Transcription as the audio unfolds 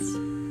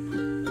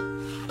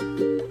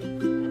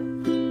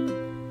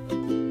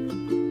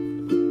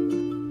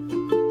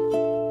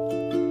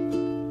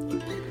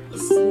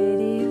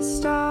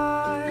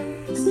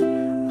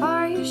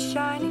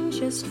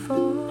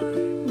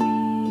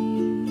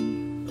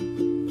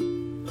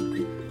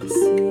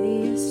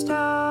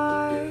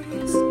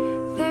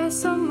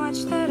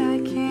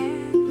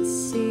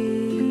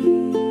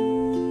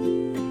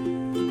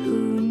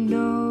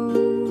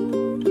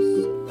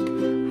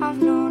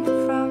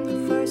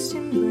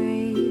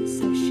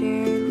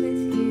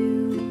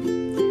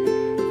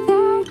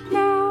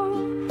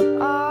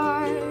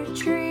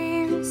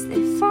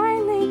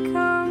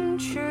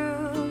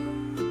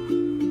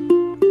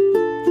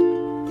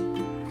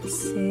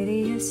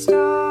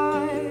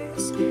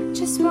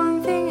one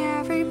thing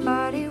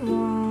everybody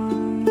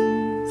wants.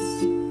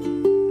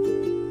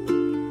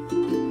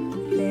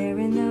 They're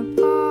in the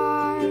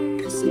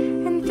bars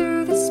and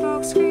through the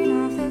smokescreen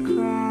of the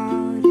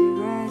crowded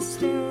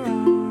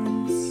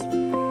restaurants.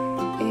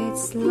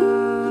 It's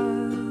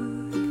love.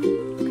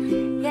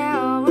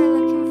 Yeah, all we're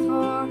looking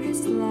for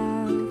is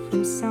love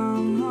from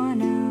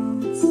someone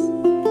else.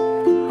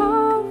 A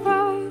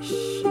rush,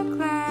 a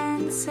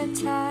glance, a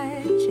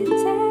touch, a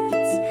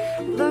dance.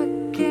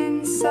 Look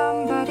in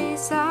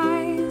somebody's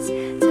eyes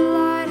to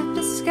light up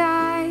the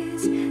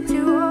skies, to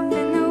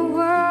open the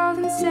world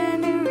and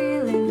send a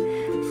reeling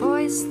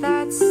voice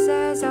that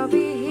says I'll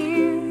be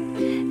here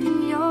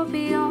and you'll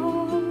be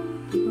alright.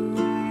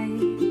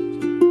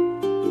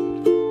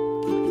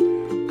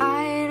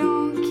 I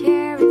don't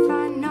care if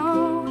I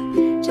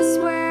know just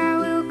where I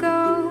will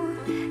go,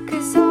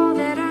 'cause all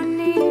that I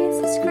need is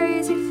this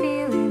crazy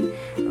feeling,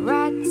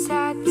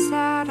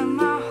 rat-tat-tat on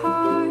my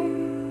heart.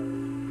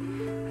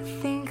 I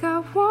think I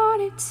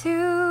wanted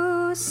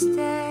to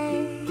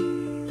stay.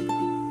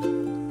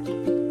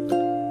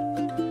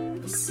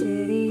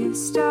 City of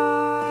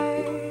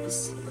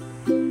stars,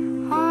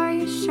 are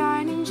you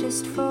shining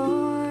just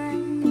for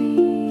me?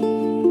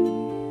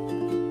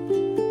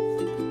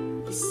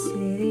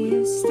 City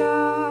of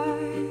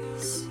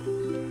stars,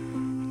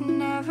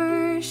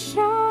 never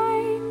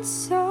shine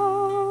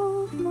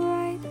so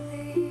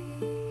brightly.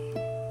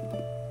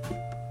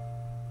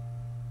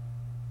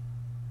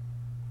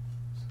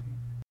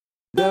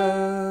 The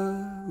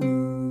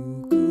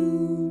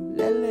Ukulele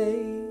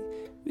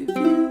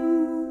Review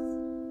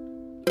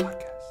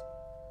Podcast.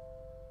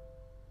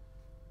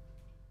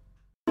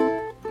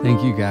 Thank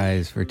you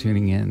guys for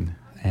tuning in.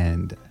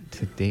 And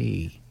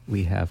today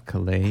we have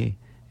Kalei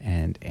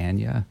and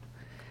Anya.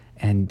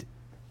 And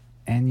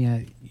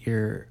Anya,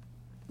 you're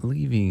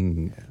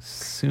leaving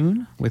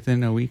soon,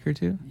 within a week or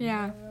two?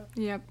 Yeah,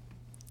 yep.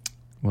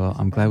 Well,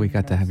 I'm glad we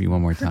got to have you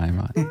one more time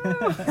on.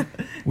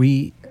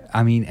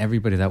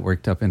 Everybody that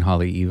worked up in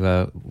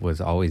Haleiwa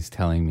was always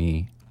telling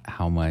me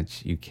how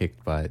much you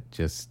kicked butt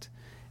just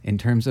in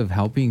terms of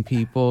helping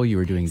people. You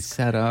were doing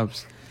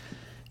setups,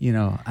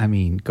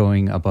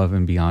 going above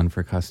and beyond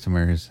for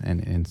customers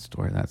and in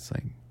store. Yeah,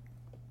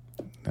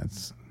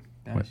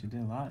 she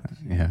did a lot.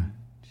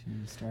 She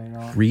started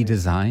off.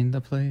 Redesigned the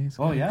place.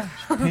 Oh, yeah.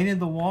 She painted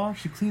the wall.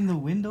 She cleaned the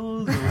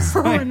windows. It was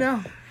Oh,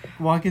 no.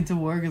 Walk into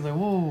work, it's like,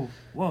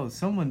 whoa,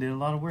 someone did a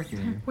lot of work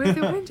here. Where'd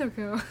the window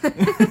go?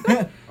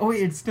 Oh,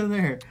 wait, it's still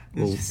there.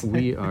 Well,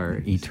 we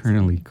are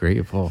eternally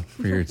grateful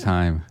for your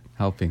time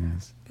helping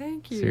us.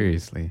 Thank you.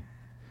 Seriously.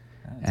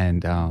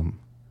 And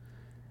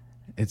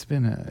it's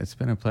been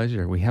a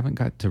pleasure. We haven't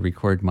got to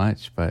record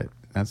much, but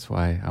that's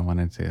why I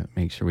wanted to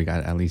make sure we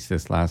got at least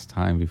this last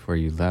time before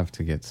you left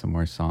to get some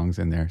more songs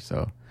in there.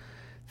 So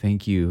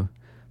thank you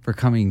for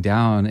coming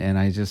down. And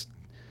I just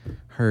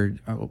heard,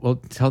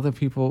 tell the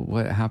people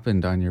what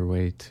happened on your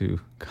way to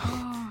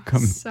come.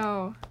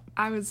 So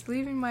I was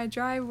leaving my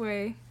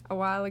driveway a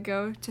while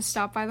ago to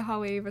stop by the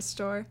Haleiwa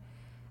store,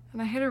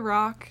 and I hit a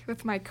rock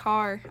with my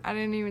car. I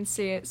didn't even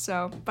see it,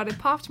 but it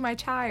popped my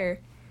tire.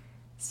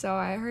 So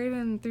I hurried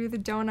and threw the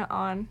donut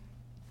on,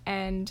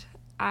 and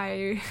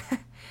I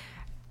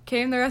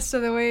came the rest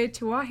of the way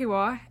to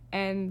Wahiwa,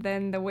 and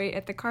then the wait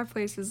at the car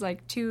place was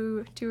like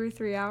 2 or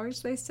 3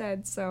 hours, they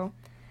said. So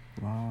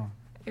Wow.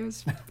 it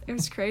was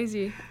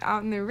crazy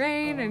out in the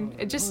rain, and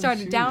it just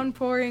started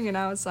downpouring, and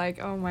I was like,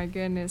 oh my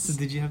goodness. So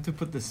did you have to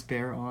put the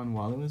spare on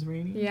while it was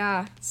raining?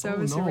 Yeah, so it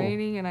was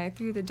raining, and I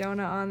threw the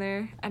donut on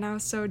there, and I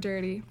was so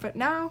dirty. But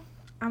now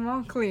I'm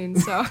all clean,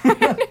 so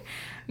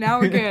now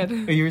we're good.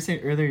 You were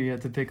saying earlier you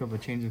had to pick up a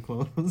change of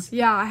clothes.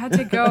 Yeah, I had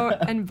to go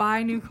and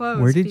buy new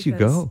clothes. Where did you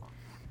go?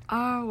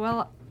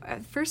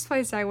 First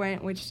place I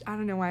went, which I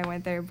don't know why I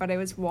went there, but it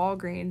was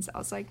Walgreens. I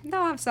was like,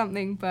 they'll have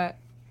something, but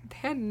they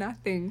had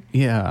nothing.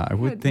 Yeah, I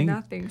would think.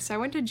 Nothing. So I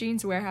went to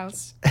Jean's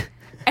Warehouse,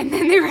 and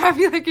then they were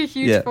having like a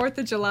huge 4th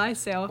of July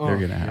sale. They're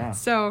going to have. Yeah.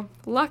 So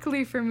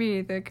luckily for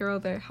me, the girl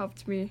there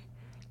helped me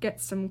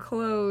get some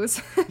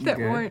clothes that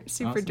weren't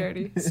super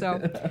dirty. So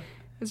it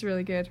was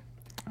really good.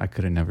 I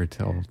could have never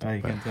told.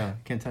 You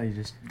can't tell you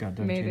just got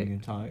done Made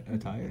changing a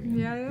tire.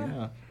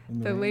 Yeah.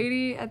 The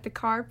lady at the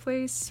car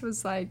place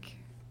was like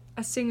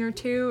a singer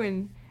too,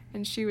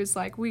 and she was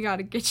like, we got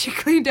to get you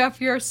cleaned up.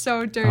 You're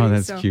so dirty. Oh,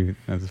 that's cute.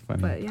 That's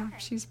funny. But yeah,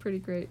 she's pretty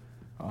great.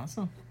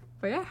 Awesome.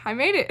 But yeah, I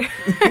made it.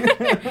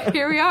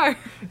 Here we are.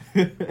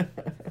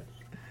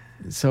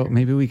 So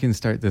maybe we can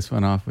start this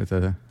one off with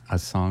a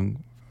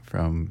song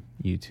from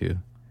you two.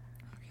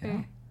 Okay.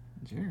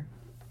 Yeah, sure.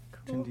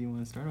 Cool. What do you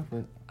want to start off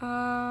with?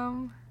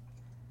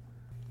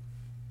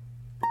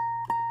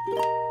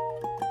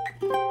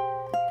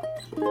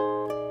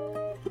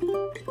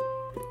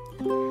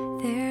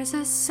 There's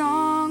a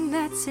song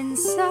that's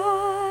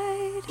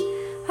inside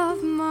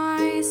of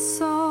my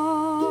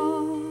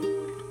soul.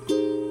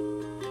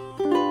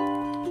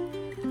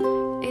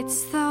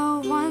 It's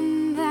the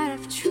one that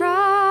I've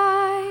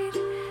tried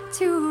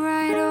to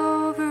write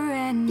over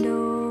and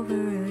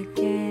over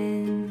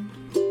again.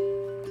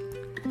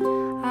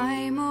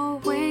 I'm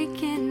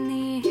awake in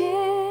the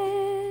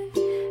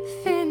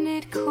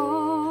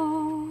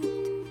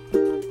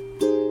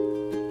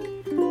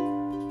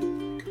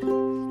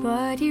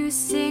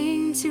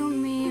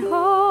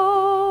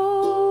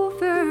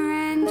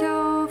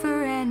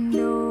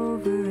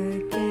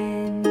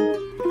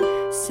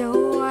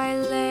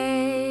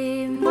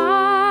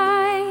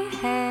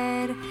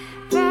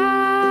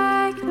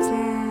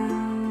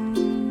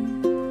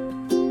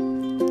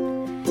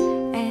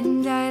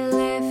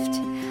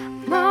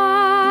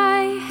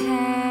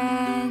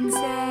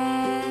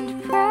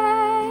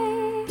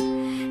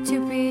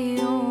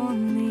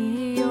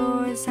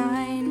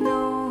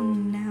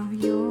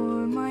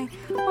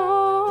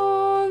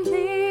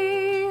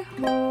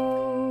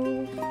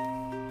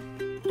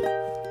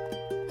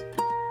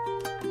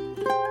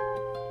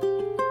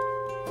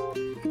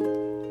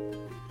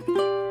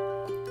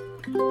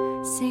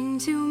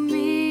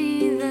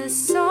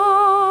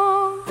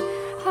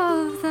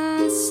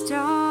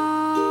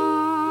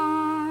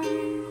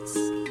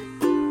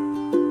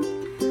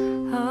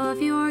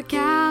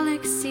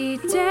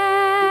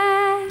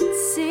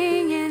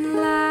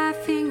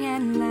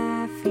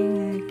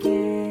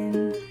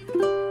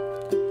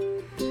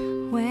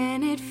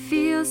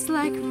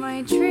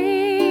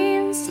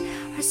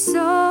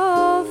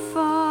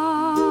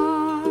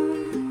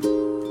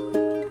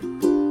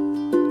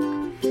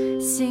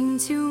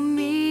to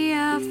me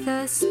of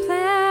the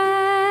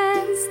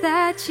plans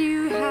that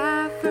you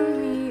have for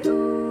me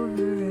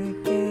over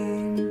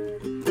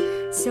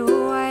again.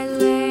 So I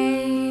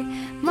lay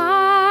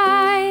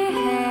my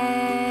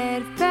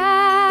head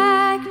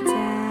back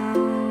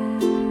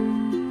down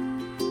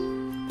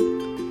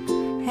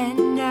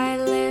and I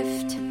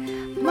lift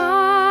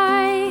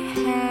my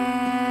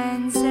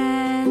hands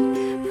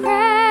and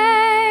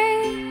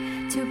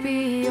pray to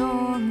be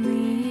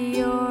only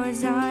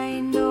yours. I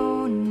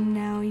know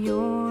now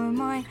you're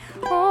my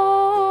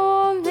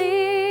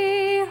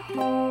only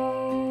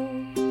hope.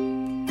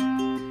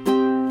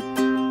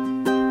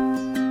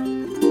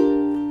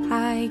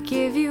 I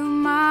give you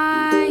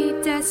my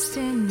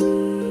destiny.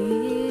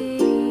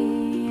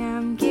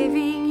 I'm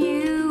giving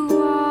you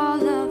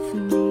all of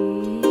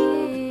me.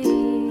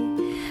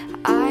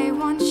 I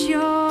want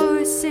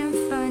your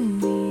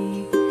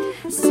symphony,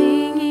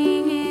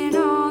 singing in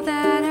all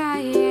that I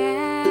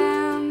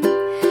am.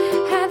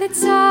 At the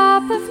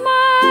top of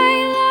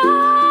my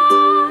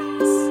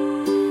lungs,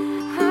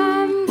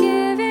 I'm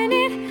giving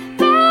it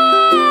back.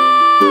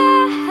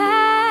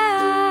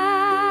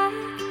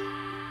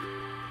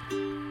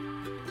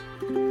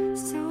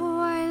 So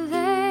I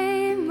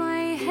lay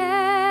my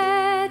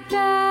head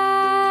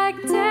back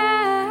down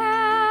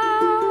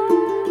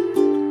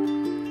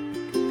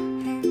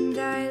and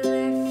I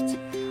lift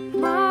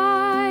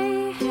my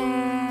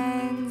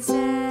hands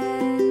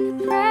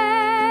and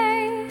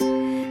pray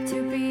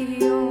to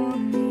be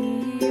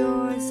only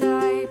yours.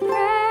 I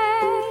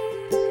pray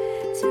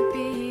to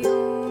be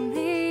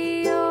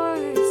only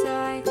yours.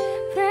 I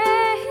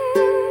pray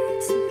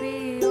to be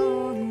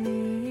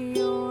only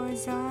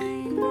yours. I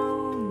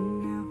know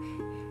now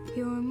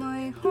you're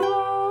my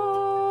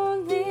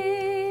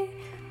only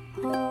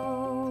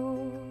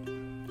hope.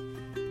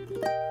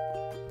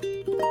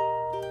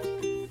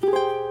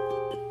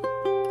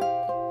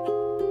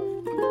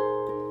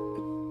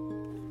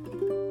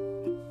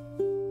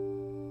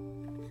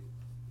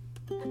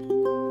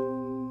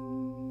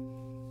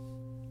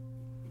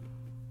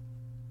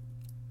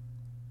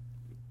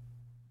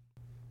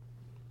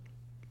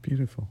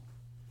 Beautiful.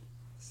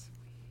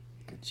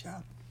 Good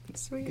job.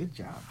 Sweet. Good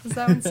job. Is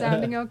that one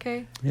sounding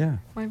okay? Yeah.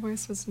 My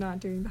voice was not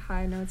doing the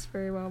high notes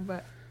very well,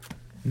 but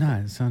No,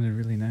 it sounded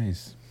really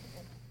nice.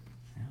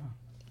 Yeah.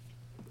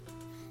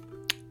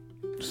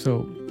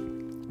 So,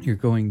 you're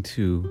going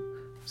to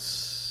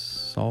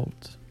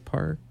Salt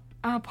Park?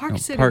 Park No,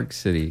 City. Park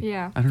City.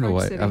 Yeah, I don't know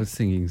Park why. City. I was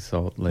thinking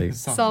Salt Lake.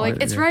 Salt Lake.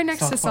 It's Yeah. right next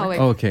to South Salt Park? Lake.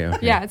 Oh, okay.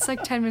 Yeah, it's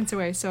like 10 minutes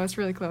away, so it's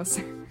really close.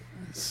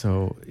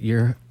 So,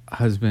 your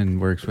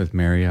husband works with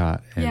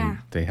Marriott, and Yeah.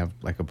 they have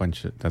like a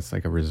bunch of, that's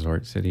like a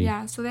resort city.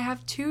 Yeah, so they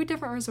have 2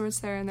 different resorts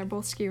there, and they're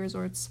both ski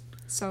resorts.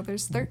 So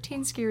there's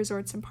 13 ski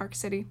resorts in Park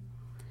City,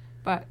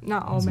 but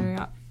not all Awesome.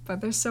 Marriott. But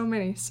there's so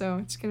many, so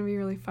it's going to be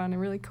really fun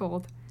and really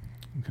cold.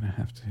 I'm going to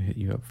have to hit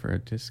you up for a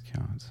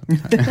discount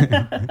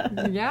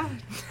sometime. Yeah.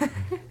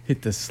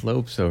 Hit the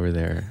slopes over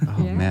there.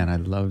 Oh, Yeah. man, I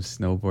love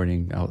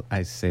snowboarding.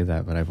 I say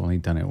that, but I've only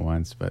done it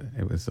once, but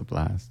it was a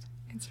blast.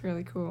 It's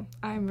really cool.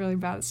 I'm really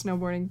bad at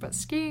snowboarding, but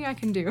skiing I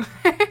can do.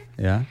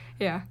 Yeah?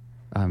 Yeah.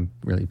 I'm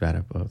really bad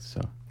at both,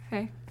 so.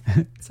 Hey,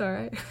 it's all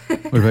right.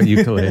 What about you,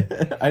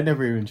 Kalei? I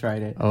never even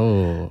tried it.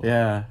 Oh.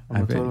 Yeah, I'm I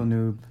a bet- total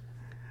noob.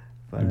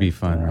 But, It'd be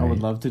fun, I would right?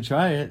 love to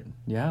try it.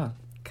 Yeah.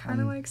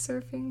 Kind of like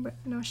surfing, but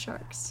no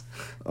sharks.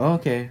 Oh,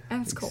 okay.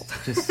 And it's cold.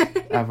 Just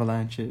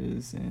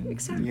avalanches, and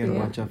Exactly, you gotta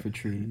yeah. watch out for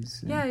trees.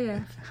 and- Yeah.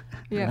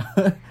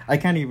 Yeah. I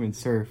can't even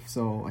surf,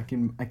 so I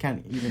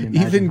can't even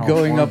imagine. Even how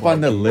going up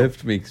on the horrible-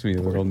 lift makes me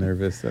a little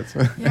nervous. That's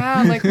why.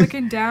 Yeah, like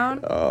looking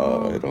down.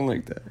 Oh, I don't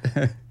like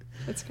that.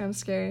 It's kind of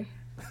scary.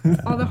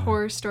 All the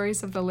horror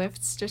stories of the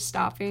lifts just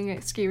stopping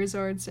at ski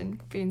resorts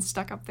and being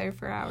stuck up there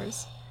for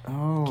hours.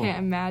 Oh, Can't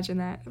imagine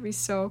that. It'd be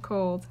so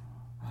cold.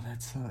 oh,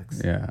 that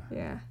sucks. Yeah.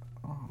 Yeah.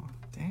 Oh,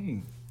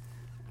 dang.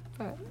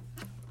 But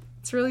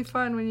it's really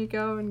fun when you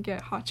go and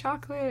get hot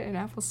chocolate and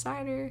apple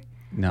cider.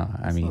 No,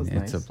 I mean, Sounds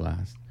it's nice. a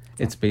blast.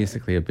 It's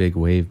basically a big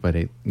wave, but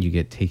you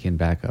get taken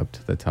back up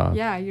to the top.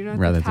 Yeah, you don't have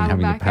rather to than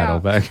having to paddle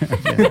out. back.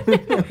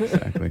 Yeah,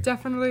 exactly.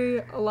 Definitely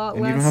a lot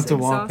And less you don't have to exhausting.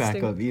 walk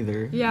back up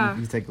either. Yeah.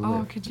 You take a Oh,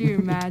 lift. could you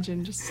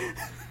imagine? Just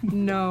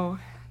no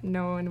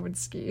one would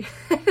ski.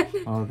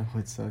 Oh, that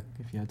would suck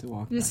if you had to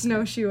walk. You back up.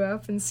 snowshoe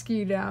up and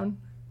ski down.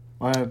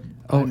 Well,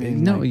 Oh, I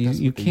mean, no, like, you that's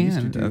what they used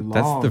to can. do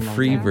That's long, the long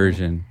free time time.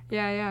 version.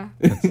 Yeah.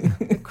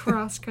 The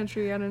cross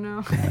country, I don't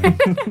know.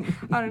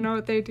 I don't know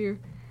what they do.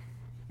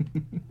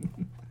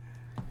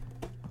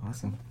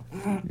 Awesome.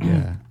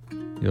 Yeah.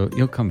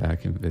 You'll come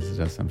back and visit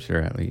us, I'm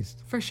sure, at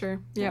least. For sure.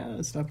 Yep.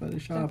 Yeah, stop by the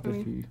shop if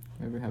Definitely. you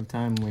ever have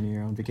time when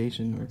you're on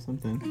vacation or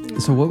something.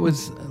 So what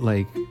was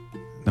like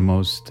the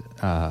most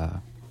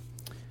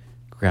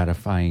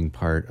gratifying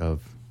part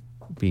of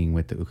being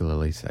with the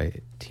ukulele site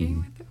Being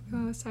team? with the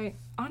ukulele site.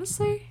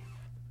 Honestly,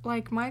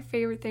 like my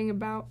favorite thing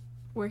about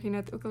working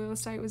at the ukulele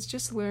site was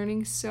just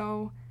learning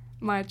so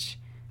much.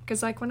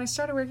 Because like when I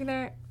started working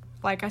there,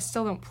 like I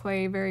still don't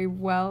play very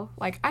well.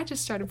 Like I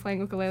just started playing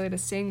ukulele to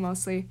sing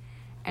mostly.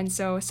 And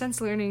so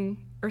since working,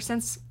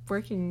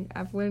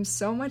 I've learned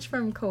so much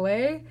from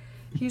Kalei.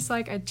 he's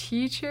like a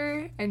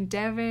teacher, and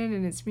Devin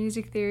and his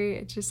music theory,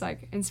 it just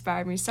like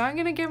inspired me. So I'm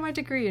gonna get my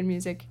degree in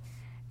music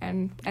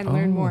and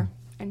learn Oh. more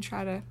and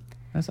try to,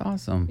 That's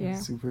awesome. yeah.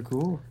 Super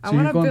cool. I So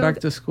you're wanna going build,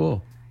 back to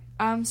school.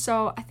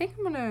 so I think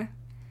I'm gonna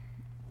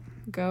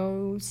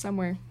go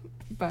somewhere,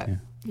 but Yeah.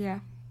 yeah.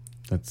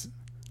 That's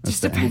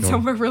Just the depends angle.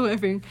 on where we're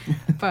living.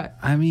 But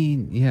I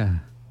mean, yeah.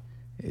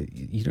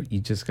 You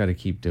just got to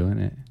keep doing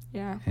it.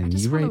 yeah. I And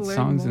just you wanna write learn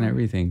songs and more.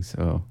 everything,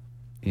 so,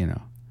 Yeah.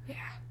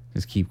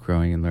 just keep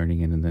growing and learning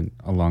it, and then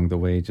along the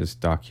way just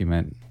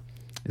document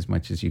as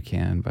much as you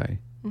can by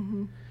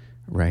Mm-hmm.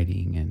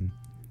 writing and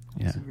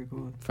Super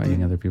cool.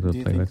 finding other people Do to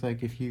you play think with.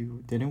 like if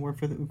you didn't work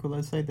for the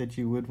ukulele site that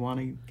you would want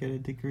to get a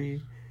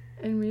degree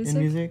In music?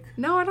 in music?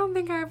 No, I don't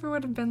think I ever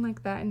would have been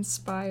like that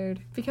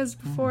inspired, because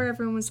Mm. before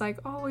everyone was like,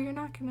 "Oh, you're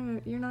not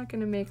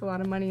gonna make a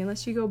lot of money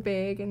unless you go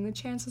big, and the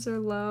chances are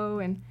low."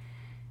 And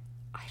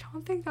I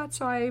don't think that's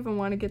why I even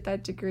want to get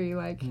that degree.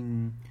 Like,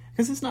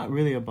 Because it's not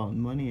really about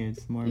money.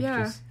 It's more of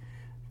Yeah. just,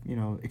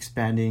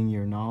 expanding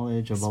your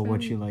knowledge about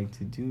what you like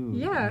to do.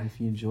 Yeah. And if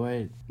you enjoy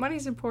it,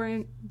 money's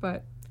important,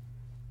 but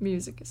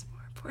music is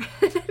more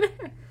important.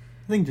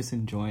 I think just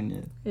enjoying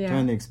it. Yeah,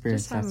 Enjoying the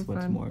experience, just that's having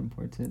what's fun. more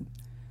important.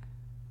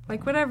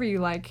 Like, whatever you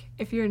like,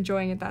 if you're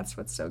enjoying it, that's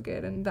what's so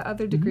good. And the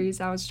other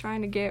degrees I was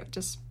trying to get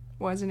just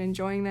wasn't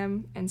enjoying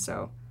them, and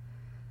so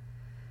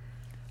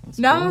That's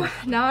now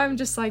cool. I'm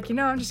just like,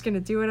 I'm just gonna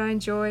do what I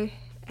enjoy,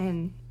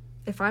 and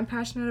if I'm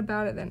passionate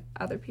about it, then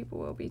other people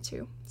will be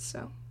too.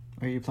 So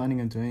Are you planning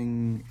on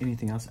doing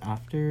anything else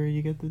after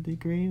you get the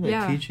degree? Like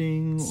Yeah.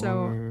 teaching so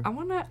or... I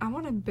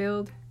wanna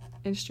build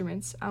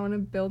instruments. I wanna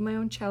build my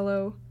own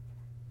cello,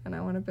 and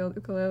I wanna build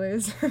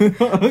ukuleles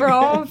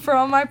for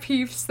all my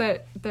peeps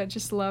that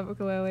just love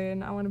ukulele,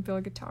 and I wanna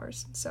build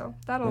guitars. So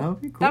That'll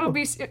be cool. that'll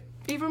be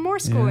even more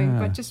schooling, Yeah.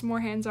 but just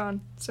more hands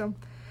on. So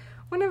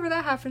whenever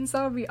that happens,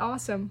 that'll be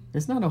awesome.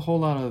 There's not a whole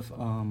lot of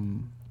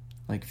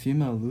like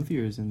female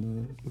luthiers in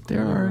the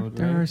ukulele world,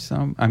 There right? are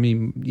some. I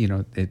mean,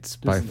 it's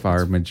by There's- far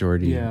it's-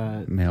 majority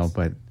yeah, male, it's-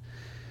 but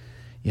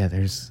yeah,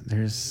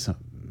 there's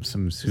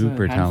some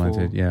super handful.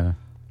 talented. Yeah,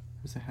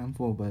 There's a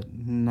handful, but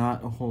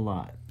not a whole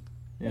lot.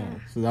 Yeah, Yeah.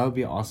 so that would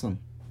be awesome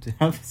to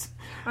have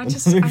I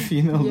another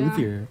female yeah,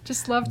 luthier.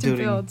 just love to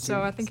building build,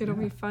 so I think things, it'll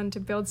be yeah. fun to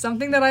build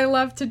something that I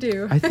love to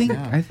do. I think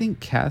Yeah. I think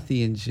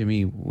Kathy and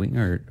Jimmy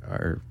Wingert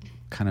are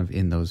kind of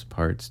in those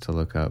parts to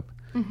look up.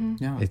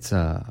 Yeah, It's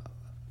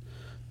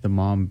the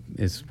mom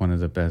is one of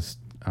the best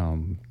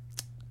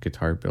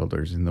guitar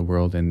builders in the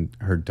world, and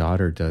her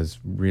daughter does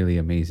really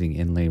amazing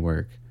inlay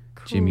work.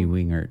 Jimmy Cool.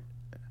 Wingert,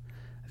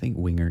 I think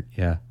Wingert.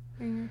 Yeah,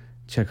 Mhm.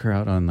 check her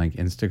out on like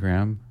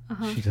Instagram.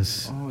 Uh-huh. She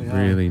does Oh, yeah.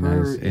 really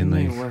Her nice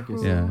inlay inlays. work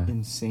is Yeah,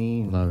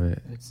 insane. love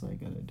it. It's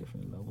like at a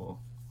different level.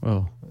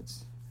 Well,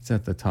 It's it's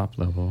at the top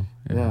level.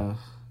 yeah,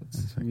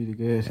 it's It's like really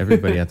good.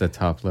 Everybody at the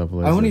top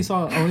level. Is I only a-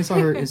 saw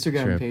her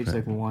Instagram trip, page but-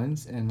 like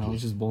once, and I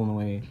was just blown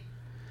away.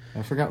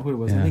 I forgot who it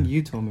was. Yeah. I think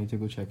you told me to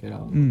go check it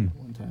out Mm.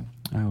 one time.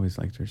 I always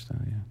liked her style.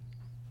 Yeah.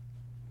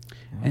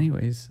 Yeah.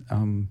 Anyways,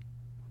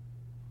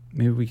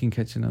 maybe we can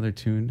catch another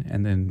tune,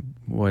 and then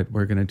what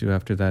we're gonna do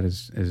after that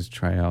is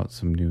try out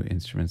some new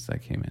instruments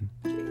that came in.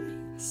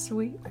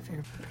 Sweet. My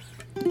favorite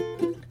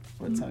part.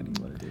 What song do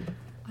you want to do?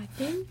 I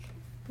think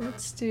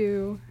let's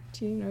do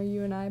you know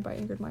You and I by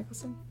Ingrid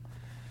Michaelson?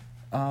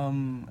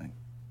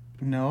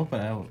 No, but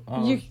I'll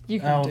You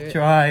can I'll do it.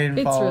 try and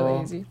It's follow.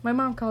 really easy. My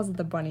mom calls it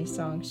the bunny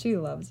song. She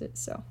loves it,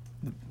 so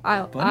Bunny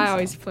I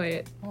always song? play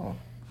it. Oh,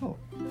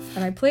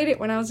 And I played it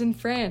when I was in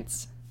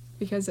France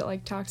because it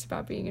like talks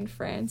about being in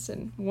France,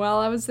 and while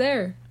I was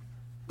there,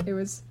 it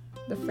was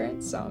the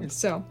France song.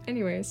 So,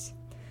 anyways,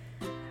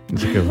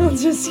 It's a good we'll one.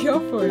 just go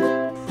for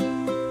it.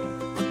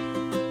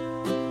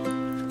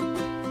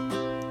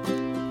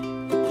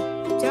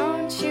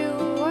 Don't you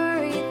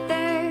worry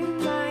there,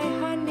 my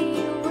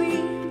honey.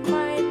 We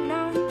might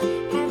not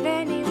have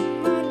any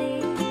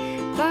money,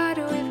 but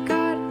we've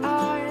got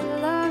our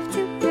love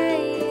to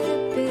pay the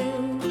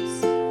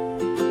bills.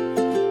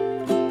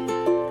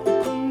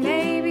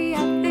 Maybe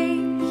I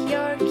think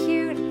you're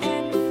cute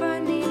and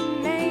funny.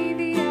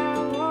 Maybe I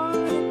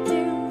wanna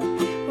do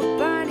what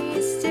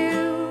bunnies do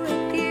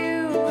with you.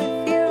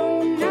 If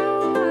you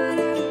know what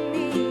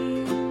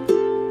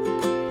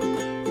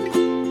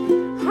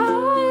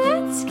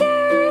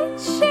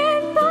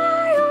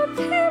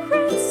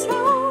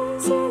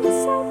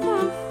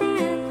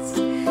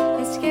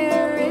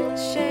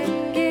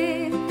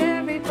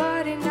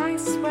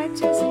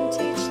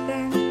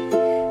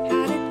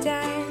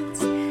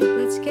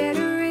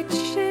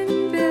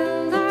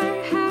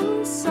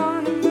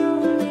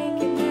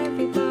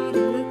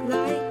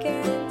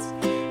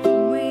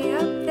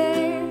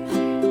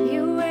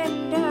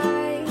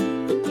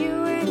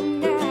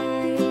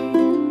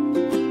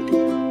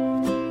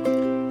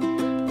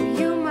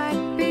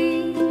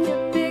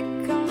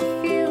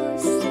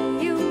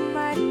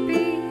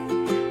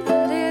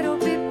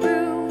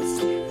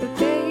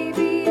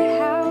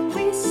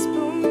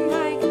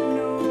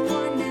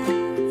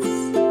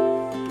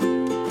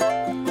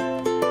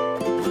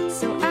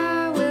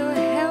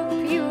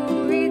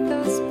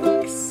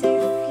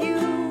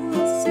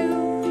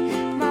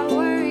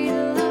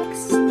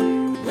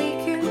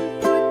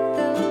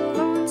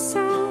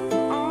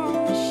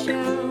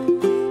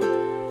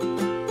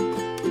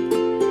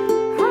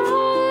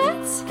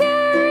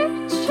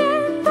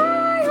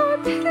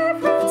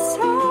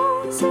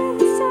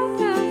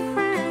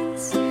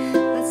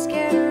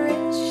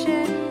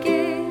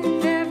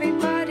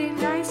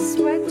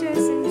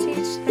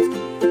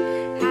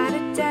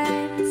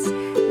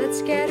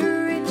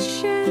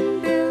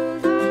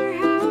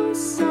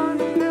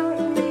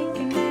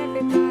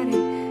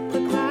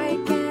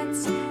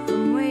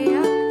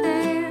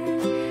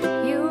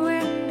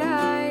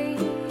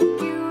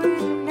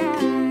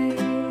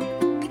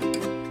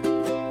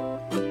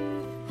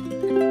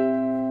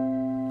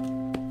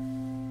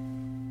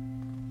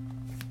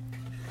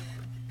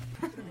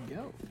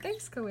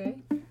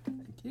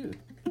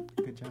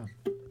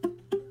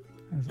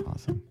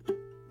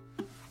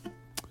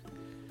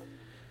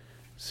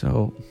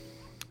So,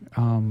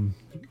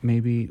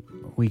 maybe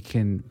we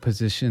can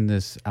position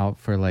this out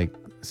for like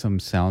some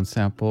sound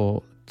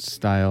sample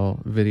style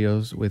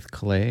videos with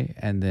Kalei,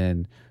 and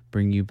then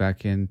bring you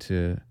back in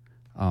to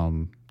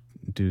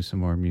do some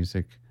more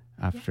music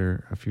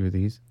after a few of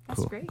these.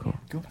 That's great. Cool.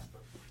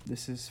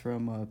 This is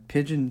from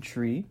Pigeon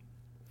Tree,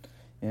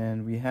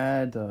 and we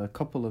had a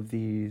couple of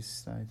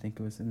these. I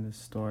think it was in the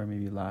store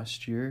maybe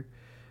last year,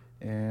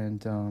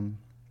 and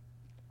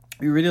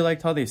we really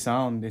liked how they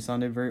sound. They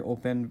sounded very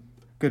open,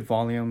 good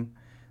volume,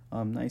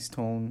 nice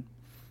tone,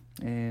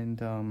 and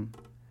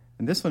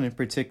this one in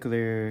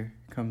particular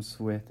comes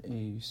with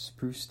a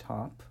spruce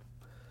top.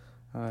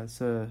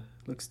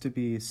 Looks to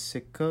be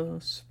Sitka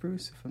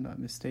spruce, if I'm not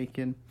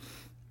mistaken,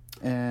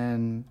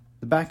 and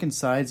the back and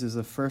sides is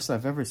the first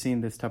I've ever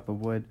seen this type of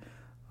wood,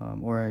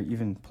 or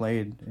even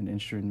played an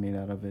instrument made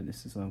out of it.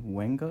 This is a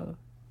Wenga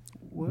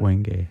wood.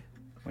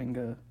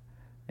 Wenga,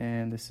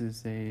 and this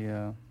is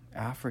a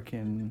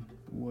African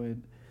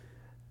wood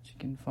that you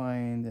can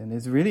find, and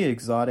it's really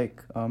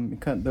exotic.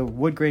 The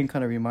wood grain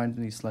kind of reminds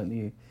me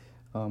slightly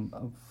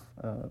of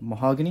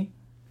mahogany,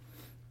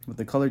 but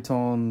the color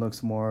tone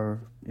looks more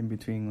in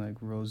between like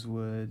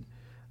rosewood,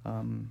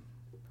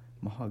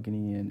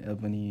 mahogany and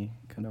ebony,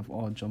 kind of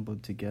all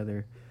jumbled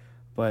together.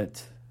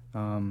 But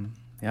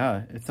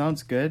yeah, it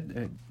sounds good.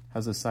 It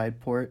has a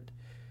side port.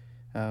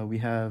 We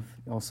have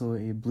also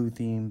a blue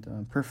themed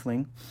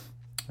purfling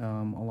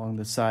along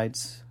the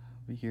sides.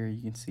 Over here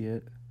you can see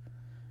it,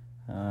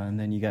 and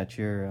then you got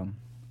your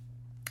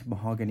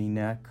mahogany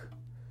neck,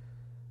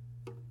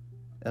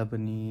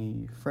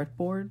 ebony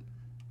fretboard.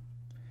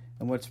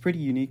 And what's pretty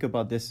unique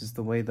about this is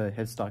the way the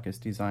headstock is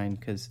designed,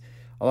 because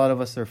a lot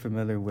of us are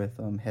familiar with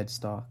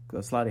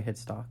slotted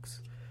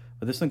headstocks,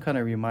 but this one kind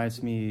of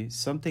reminds me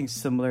something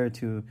similar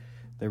to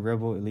the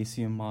Rebel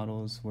Elysium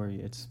models, where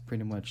it's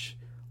pretty much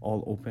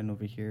all open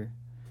over here,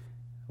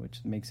 which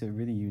makes it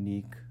really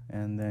unique.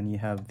 And then you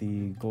have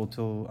the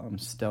Goto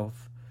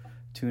Stealth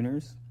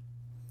tuners.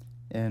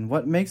 And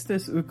what makes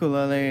this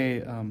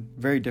ukulele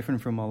very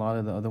different from a lot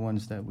of the other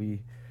ones that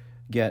we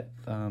get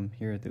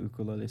here at the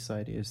ukulele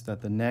site is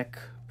that the neck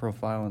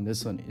profile on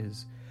this one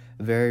is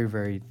very,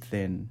 very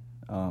thin.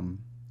 I'm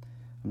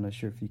not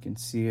sure if you can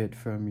see it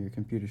from your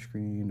computer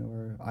screen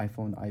or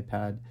iPhone,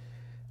 iPad,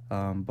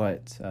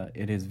 but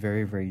it is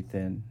very, very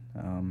thin.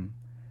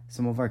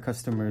 Some of our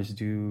customers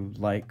do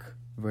like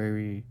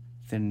very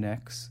thin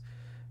necks,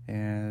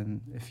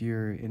 and if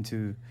you're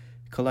into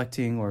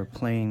collecting or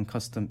playing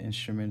custom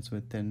instruments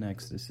with thin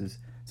necks, this is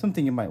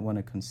something you might want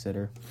to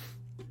consider.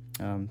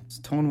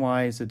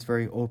 Tone-wise, it's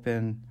very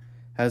open,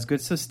 has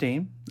good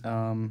sustain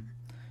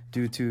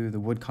due to the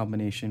wood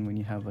combination when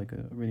you have like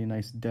a really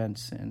nice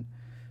dense and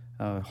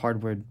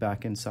hardwood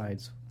back and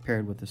sides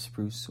paired with a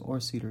spruce or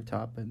cedar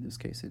top. In this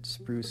case, it's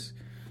spruce,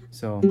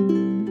 so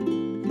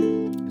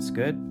it's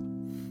good.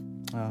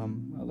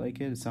 I like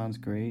it. It sounds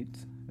great.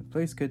 It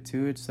plays good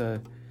too. It's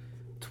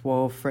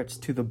 12 frets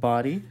to the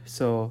body,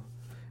 so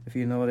if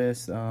you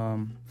notice,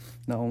 not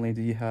only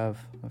do you have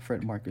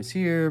fret markers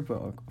here, but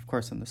of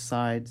course on the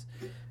sides.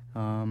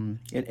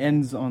 It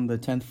ends on the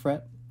 10th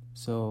fret,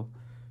 so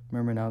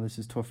remember now this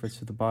is 12 frets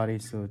to the body,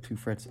 so 2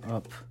 frets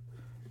up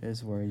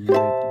is where you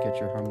would get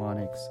your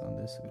harmonics on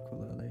this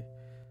ukulele.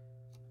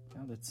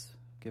 Now let's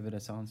give it a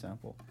sound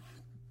sample.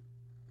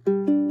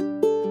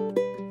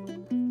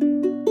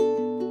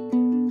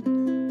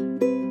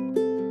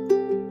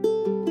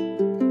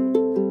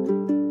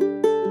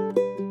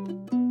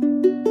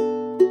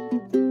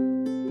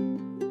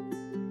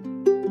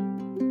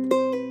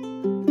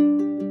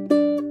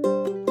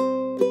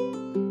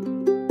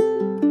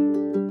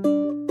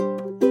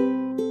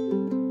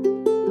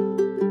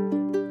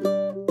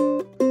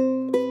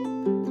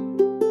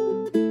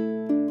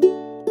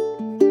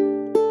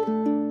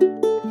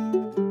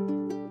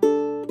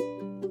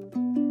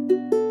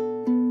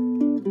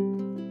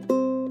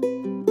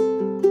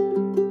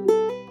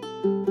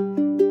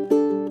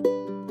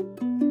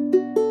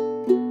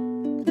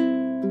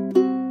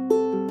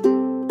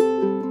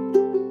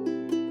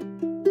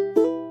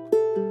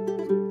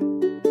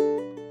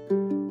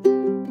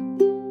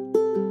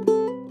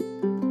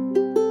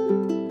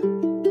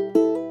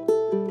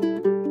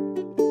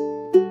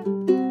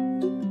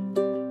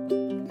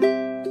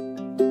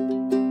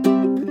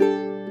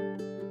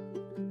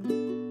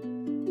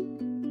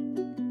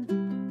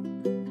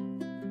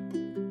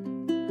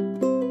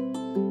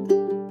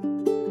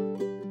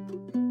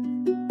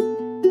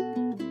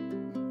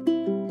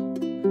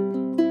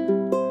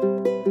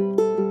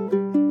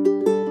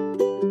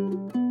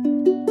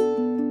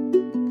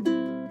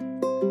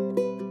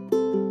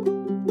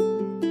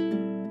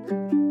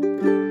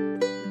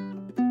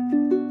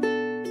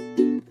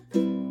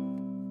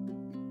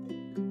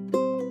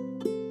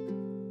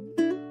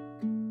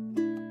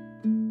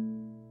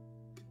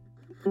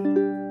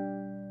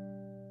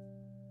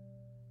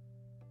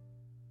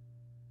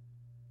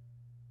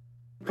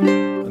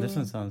 This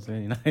one sounds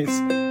really nice.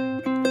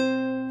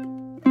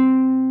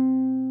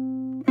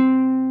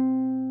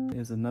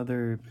 There's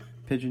another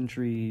Pigeon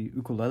Tree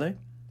ukulele,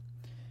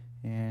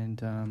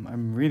 And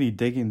I'm really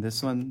digging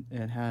this one.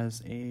 It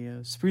has a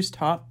spruce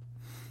top,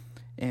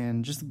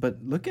 and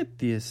but look at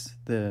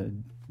the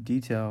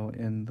detail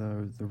in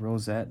the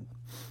rosette.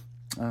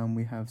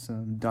 We have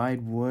some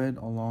dyed wood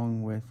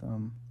along with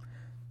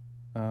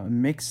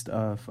mixed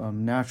of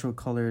natural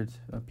colored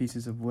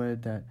pieces of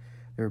wood that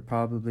they were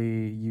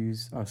probably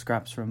used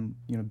scraps from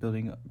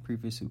building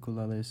previous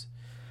ukuleles.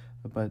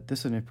 But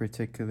this one in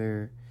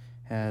particular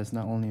has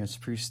not only a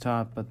spruce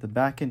top, but the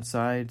back and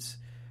sides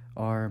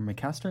are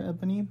Macaster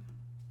ebony.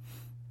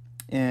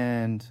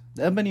 And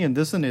the ebony in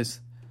this one is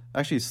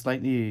actually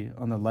slightly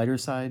on the lighter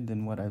side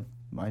than what I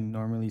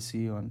normally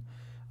see on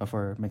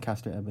for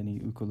Macaster ebony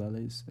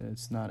ukuleles.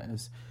 It's not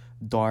as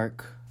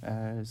dark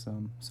as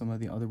some of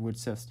the other wood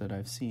sets that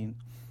I've seen.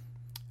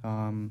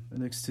 It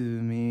looks to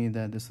me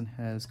that this one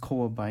has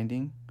koa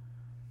binding,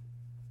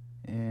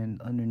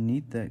 and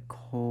underneath that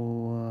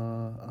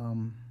koa,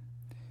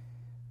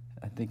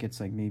 I think it's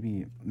like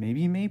maybe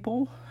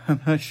maple. I'm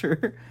not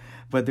sure,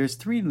 but there's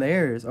 3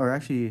 layers, or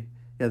actually,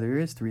 yeah, there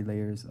is 3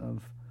 layers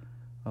of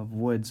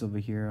woods over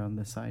here on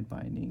the side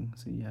binding.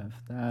 So you have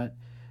that,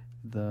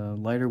 the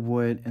lighter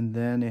wood, and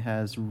then it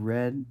has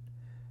red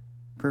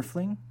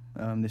purfling.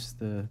 This is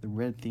the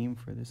red theme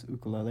for this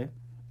ukulele.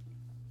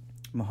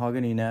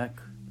 Mahogany neck,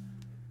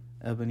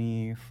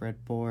 ebony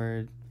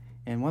fretboard,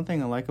 and one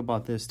thing I like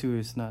about this too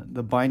is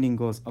the binding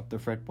goes up the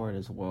fretboard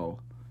as well.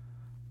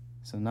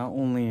 So not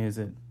only is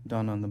it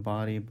done on the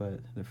body,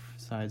 but the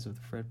sides of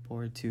the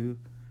fretboard too,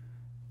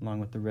 along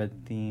with the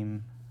red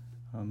theme,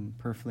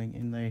 purfling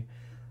inlay,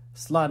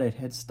 slotted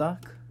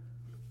headstock.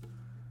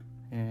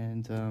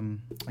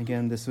 And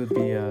again, this would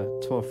be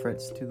 12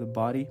 frets to the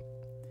body.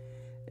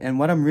 And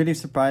what I'm really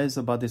surprised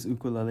about this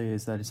ukulele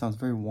is that it sounds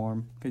very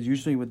warm, because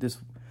usually with this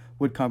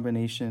wood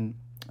combination,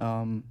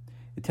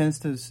 it tends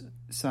to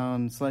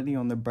sound slightly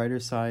on the brighter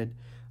side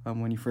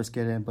when you first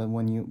get in, but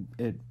when you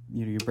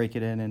break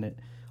it in and it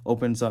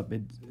opens up,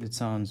 it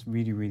sounds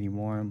really, really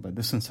warm. But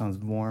this one sounds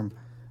warm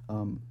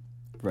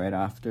right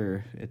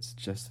after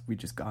we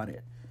just got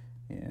it,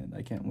 and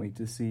I can't wait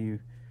to see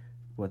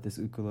what this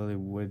ukulele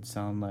would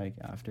sound like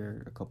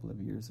after a couple of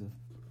years of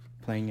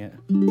playing it.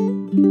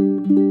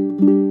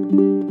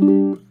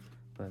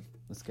 But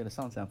let's get a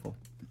sound sample.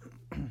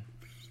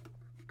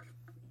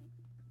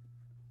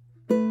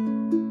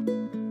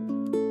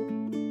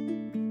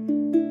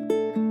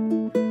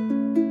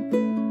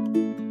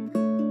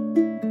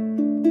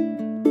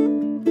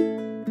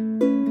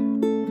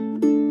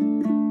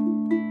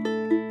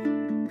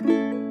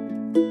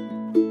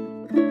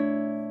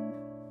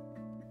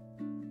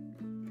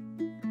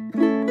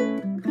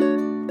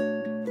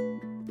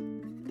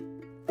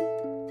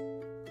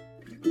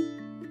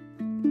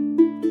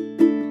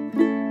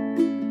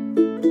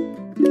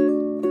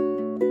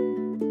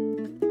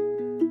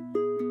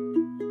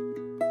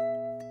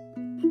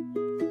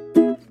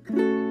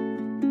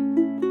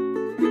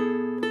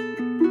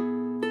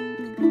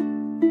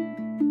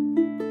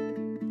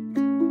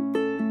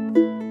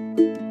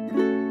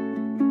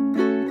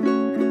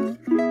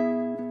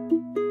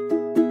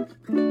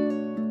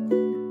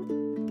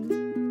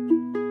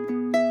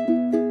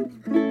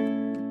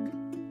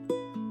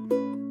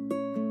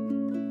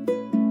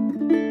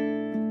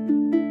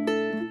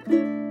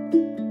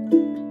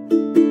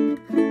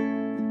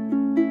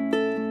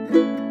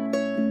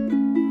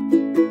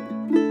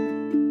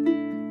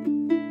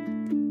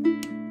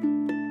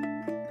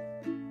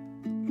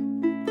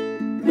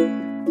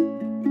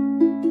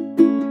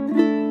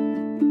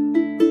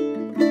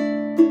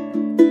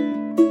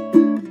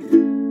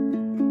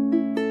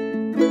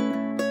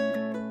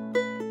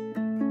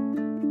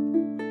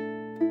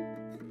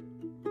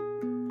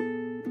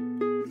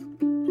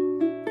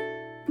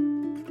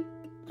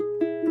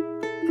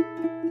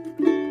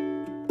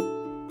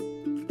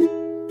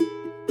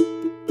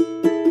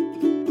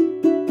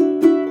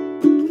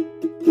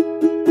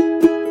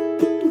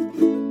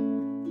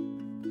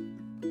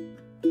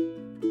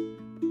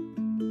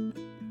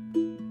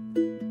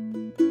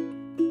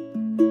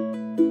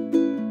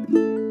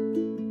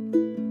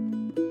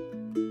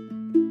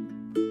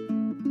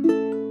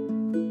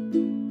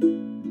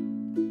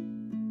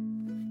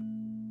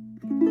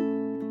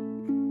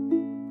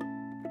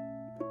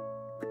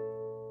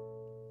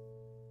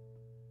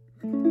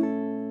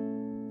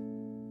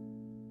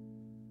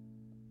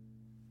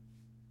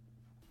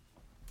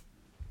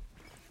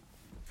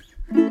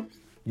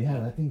 Yeah,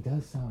 that thing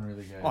does sound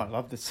really good. Oh, I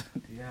love this.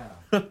 Yeah.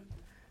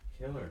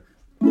 Killer.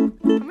 How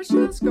much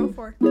did this go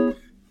for? Do you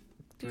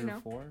 3 or know?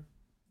 4.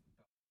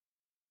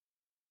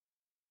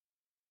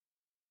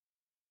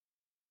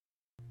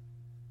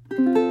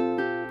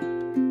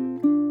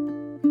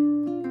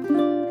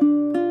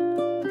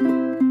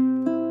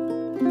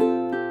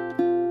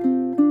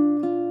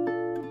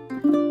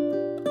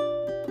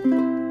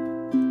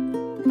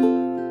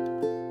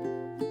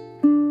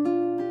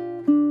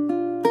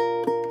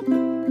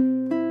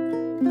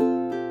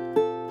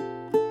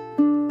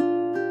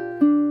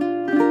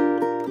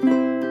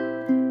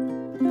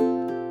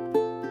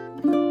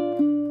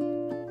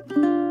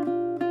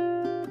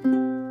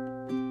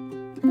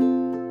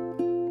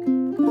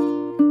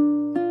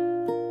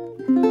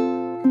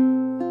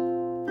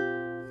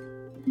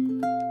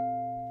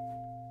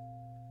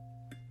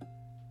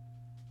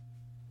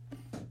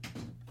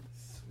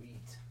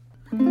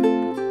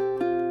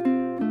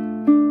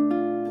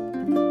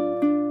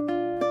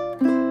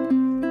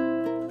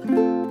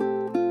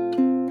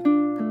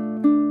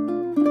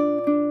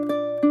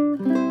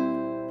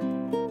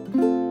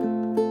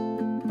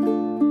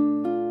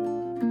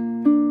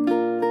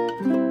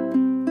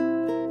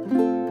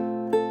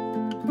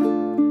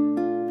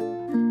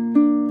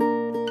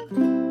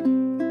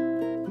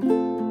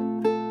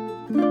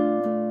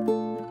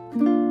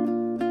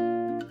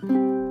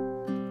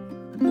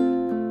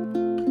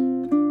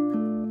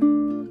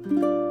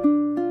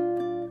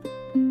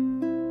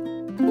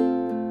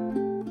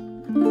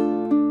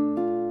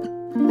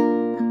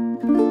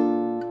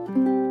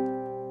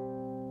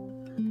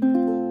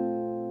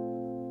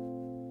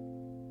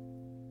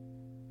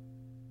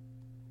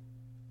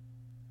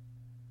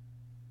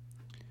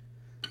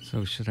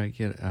 So should I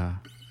get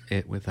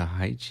it with a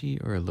high G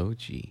or a low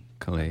G,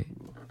 Kalei?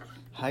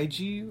 High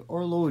G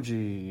or low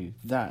G?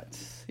 That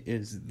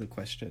is the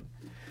question.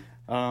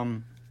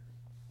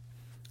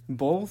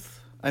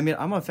 Both. I mean,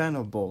 I'm a fan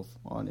of both,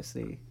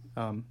 honestly.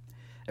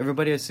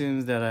 Everybody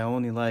assumes that I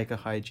only like a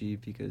high G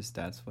because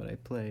that's what I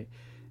play.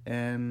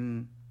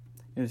 And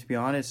to be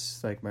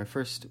honest, like my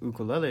first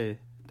ukulele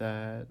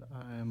that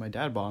my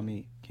dad bought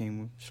me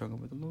came strung up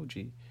with a low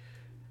G.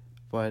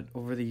 But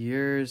over the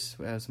years,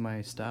 as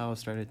my style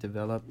started to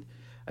develop,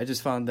 I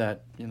just found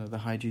that, the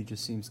high G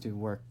just seems to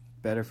work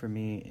better for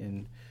me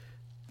in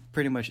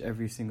pretty much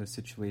every single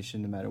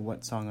situation, no matter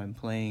what song I'm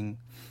playing.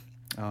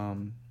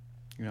 I'm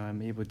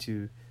able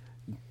to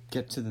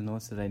get to the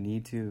notes that I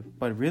need to.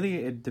 But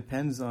really, it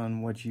depends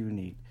on what you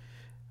need.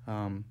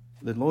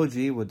 The low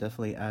G will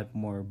definitely add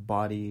more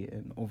body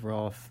and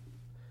overall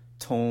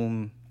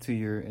tone to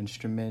your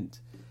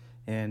instrument.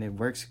 And it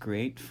works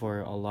great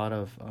for a lot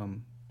of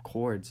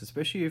chords,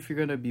 especially if you're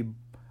going to be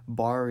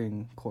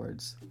barring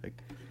chords,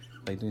 like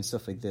doing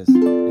stuff like this.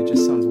 It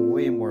just sounds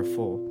way more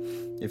full.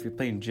 If you're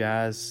playing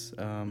jazz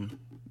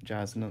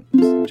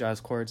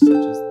chords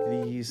such as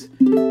these,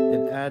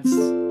 it adds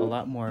a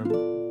lot more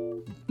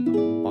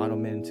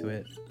bottom into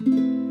it.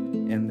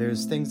 And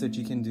there's things that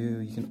you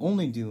can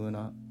only do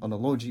on a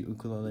low G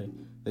ukulele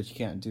that you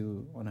can't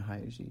do on a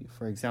high G.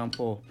 For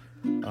example,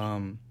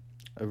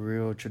 a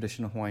real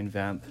traditional Hawaiian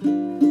vamp,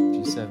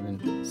 G7,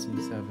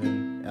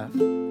 C7, F,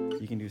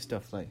 you can do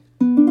stuff like.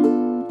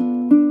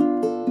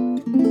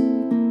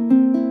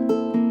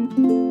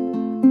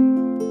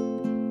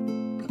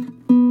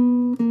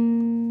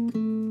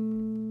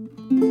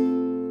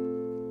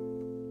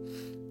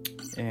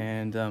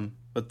 And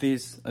but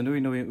these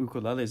Anui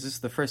ukuleles, this is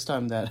the first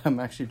time that I'm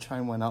actually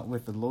trying one out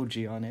with the low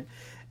G on it,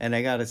 and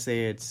I gotta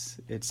say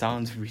it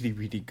sounds really,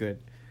 really good.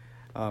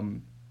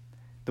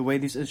 The way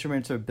these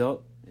instruments are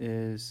built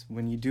is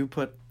when you do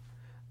put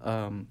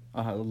a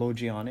low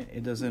G on it,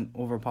 it doesn't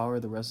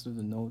overpower the rest of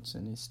the notes,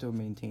 and it still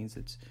maintains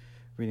its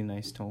really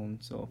nice tone.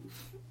 So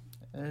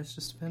it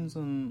just depends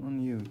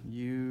on you.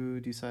 You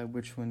decide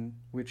which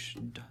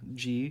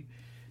G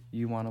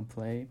you want to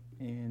play,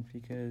 and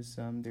because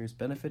there's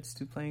benefits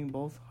to playing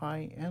both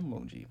high and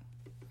low G.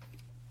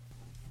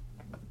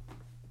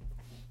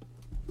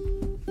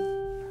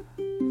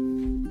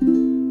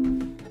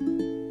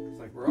 It's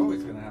like we're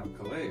always gonna have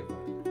Kalei, but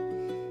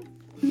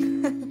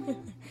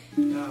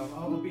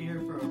I'll be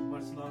here for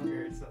much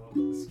longer, so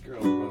this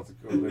girl's about to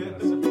go live in a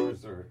ski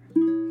resort.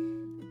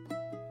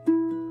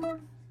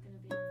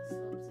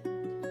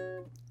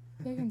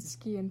 They can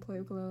ski and play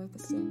ukulele at the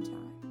same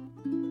time.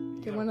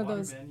 Get one of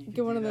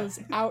those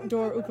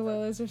outdoor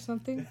ukuleles or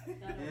something.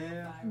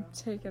 Yeah. And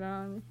take it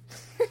on.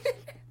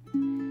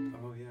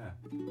 Oh yeah.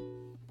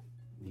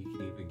 You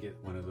can even get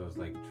one of those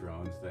like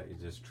drones that it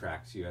just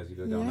tracks you as you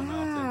go down the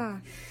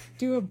mountain.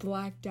 Do a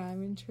black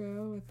diamond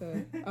trail with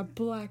a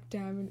black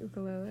diamond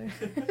ukulele.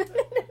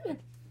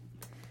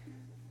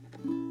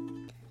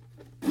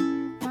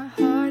 My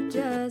heart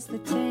does the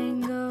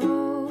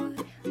tango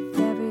with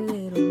every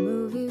little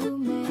move you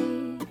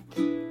make.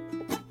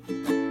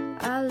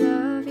 I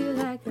love you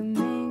like a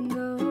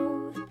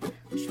mango.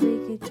 Wish we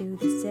could do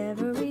this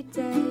every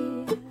day.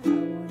 I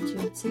want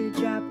you to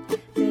drop,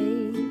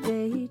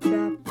 baby,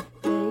 drop,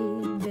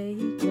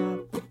 baby, drop.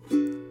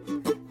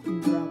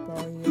 Drop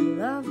all your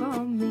love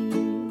on me,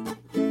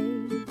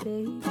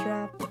 baby,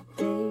 drop,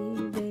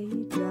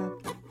 baby, drop.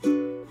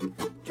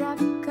 Drop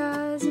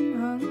 'cause I'm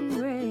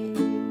hungry.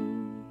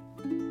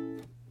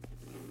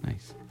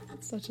 Nice.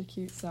 Such a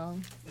cute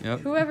song. Yep.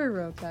 Whoever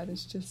wrote that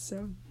is just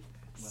so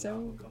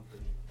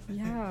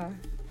yeah.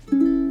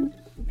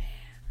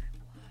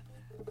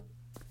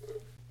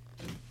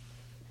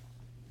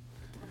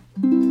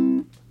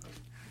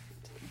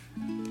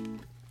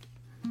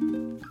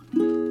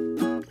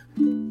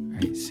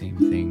 Alright, same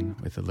thing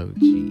with the low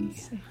G.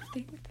 Same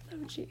thing with the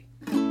low G.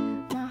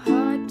 My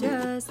heart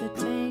does the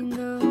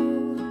tango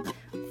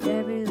with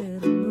every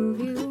little move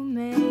you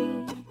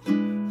make.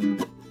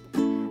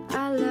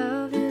 I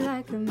love you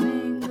like a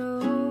mango.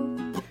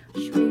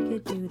 Wish we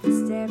could do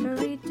this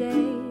every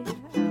day.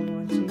 I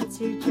want you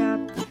to drop,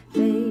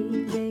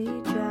 baby,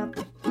 drop,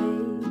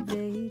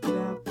 baby,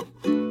 drop.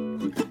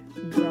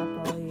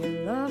 Drop all your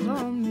love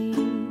on me,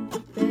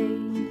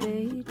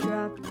 baby,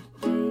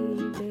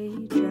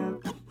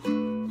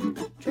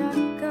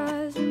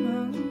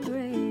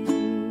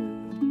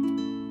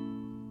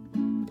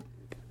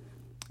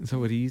 So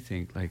what do you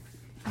think? Like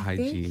high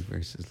G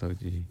versus low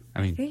G?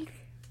 I think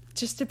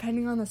just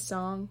depending on the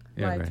song.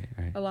 Yeah, like,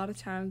 right. A lot of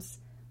times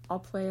I'll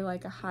play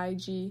like a high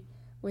G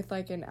with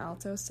like an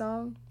alto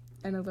song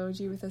and a low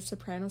G with a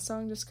soprano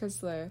song just because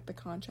the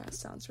contrast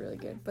sounds really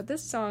good. But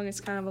this song is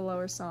kind of a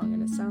lower song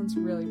and it sounds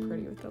really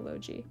pretty with the low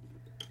G.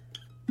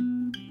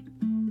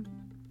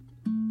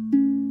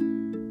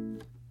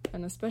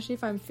 And especially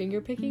if I'm finger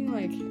picking,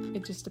 like,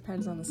 it just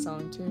depends on the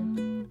song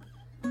too.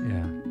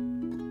 Yeah.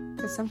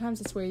 Because sometimes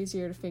it's way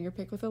easier to finger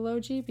pick with a low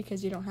G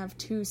because you don't have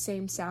two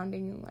same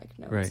sounding like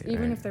notes. Right,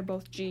 Even if they're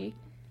both G,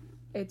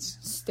 it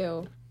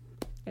still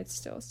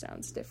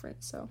sounds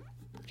different. So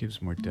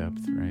gives more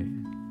depth, right?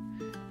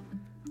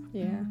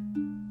 yeah.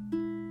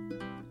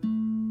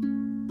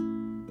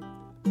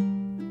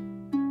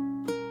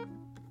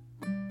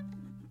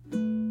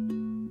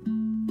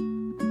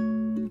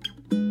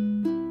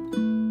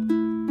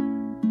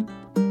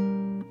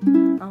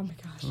 Oh my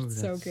gosh,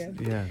 it's so good.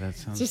 Yeah, that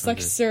sounds Just so like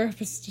good.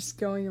 syrup is just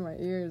going in my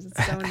ears.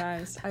 It's so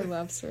nice. I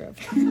love syrup.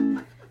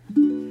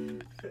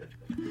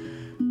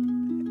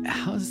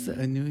 How's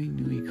the Nui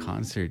Nui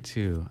concert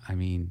too? I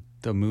mean,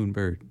 the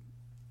Moonbird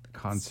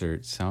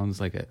concert sounds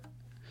like a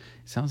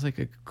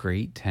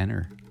great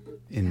tenor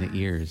in the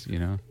ears, you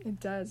know? It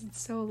does.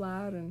 It's so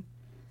loud and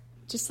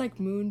just like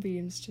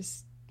moonbeams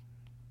just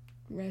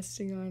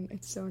resting on.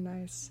 It's so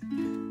nice.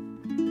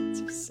 It's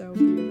just so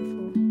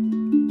beautiful.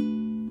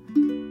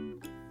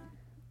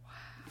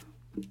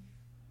 Wow.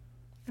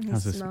 And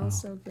How's they it smell smell?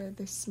 so good.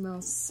 They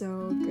smell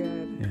so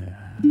good.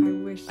 Yeah. I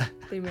wish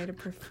they made a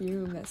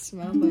perfume that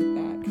smelled like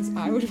that because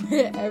I would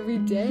wear it every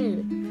day.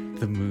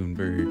 The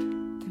Moonbird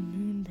The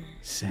Moonbird.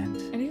 scent.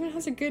 And it even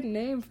has a good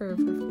name for a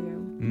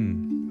perfume.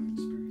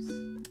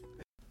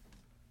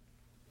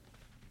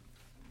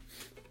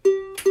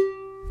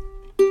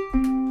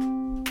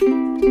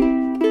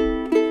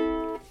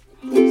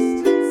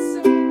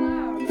 So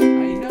loud.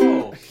 I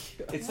know.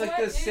 It's like What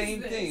the is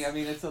same this? thing. I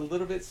mean, it's a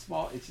little bit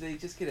small. They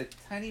just get a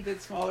tiny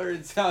bit smaller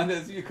in sound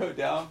as you go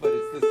down, but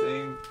it's the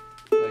same.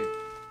 Like,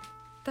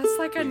 That's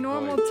like a Big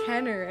normal voice.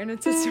 tenor, and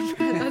it's a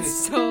soprano.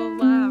 That's so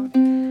loud.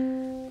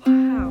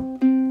 Wow.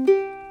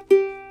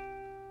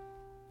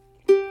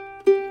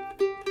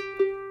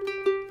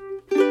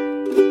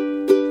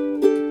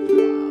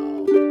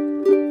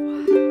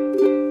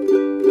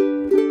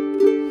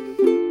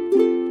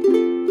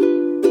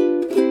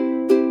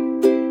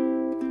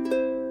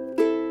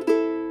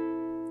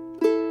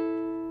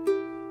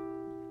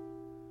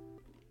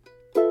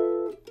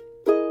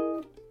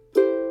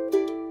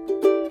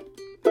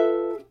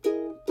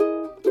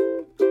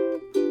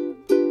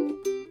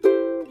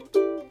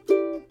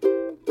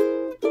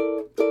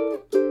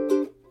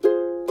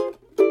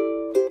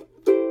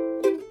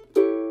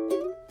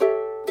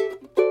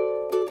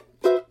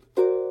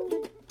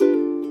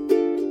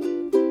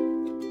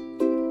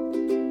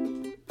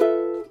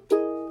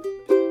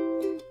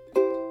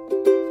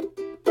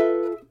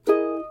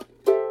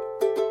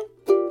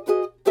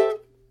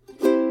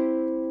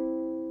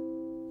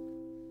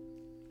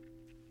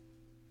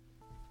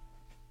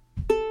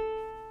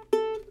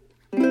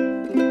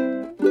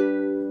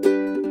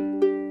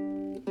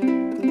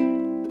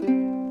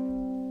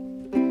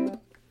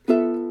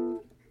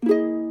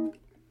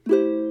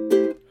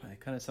 It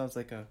kind of sounds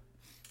like a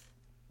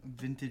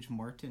vintage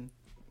Martin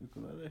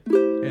ukulele.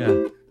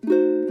 yeah.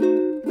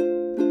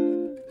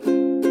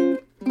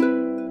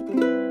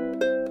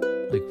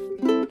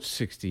 Like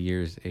 60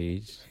 years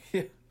aged.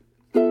 Yeah.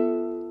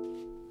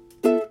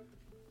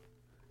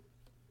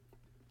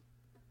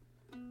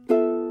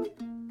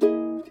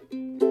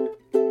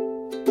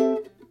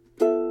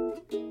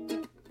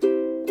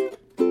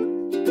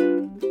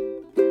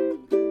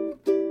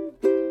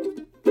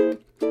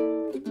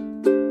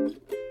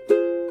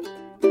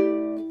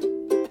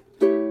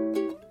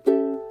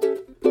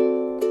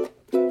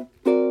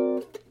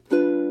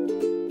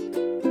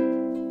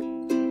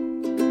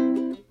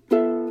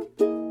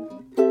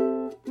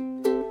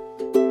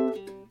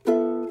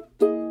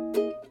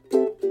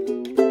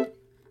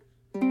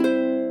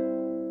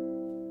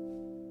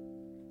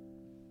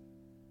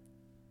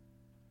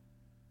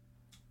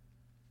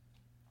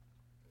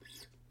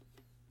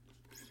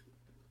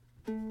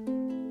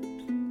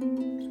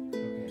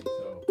 Okay,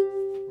 so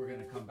we're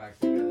gonna come back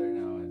together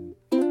now and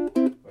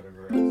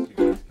whatever else you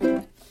guys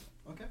can.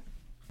 Okay.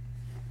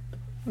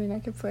 I mean, I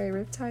could play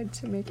Riptide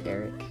to make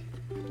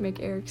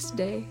Eric's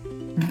day.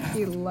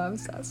 He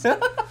loves us.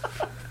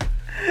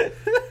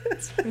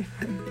 It's pretty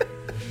funny.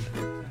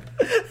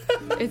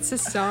 It's a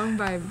song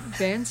by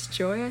Vance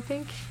Joy, I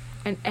think,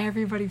 and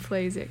everybody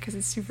plays it because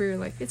it's super,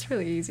 like, it's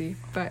really easy.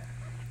 But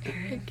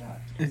Eric.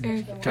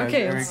 Drives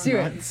Okay, Eric let's do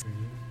it. nuts.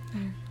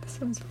 This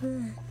one's for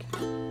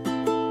Eric.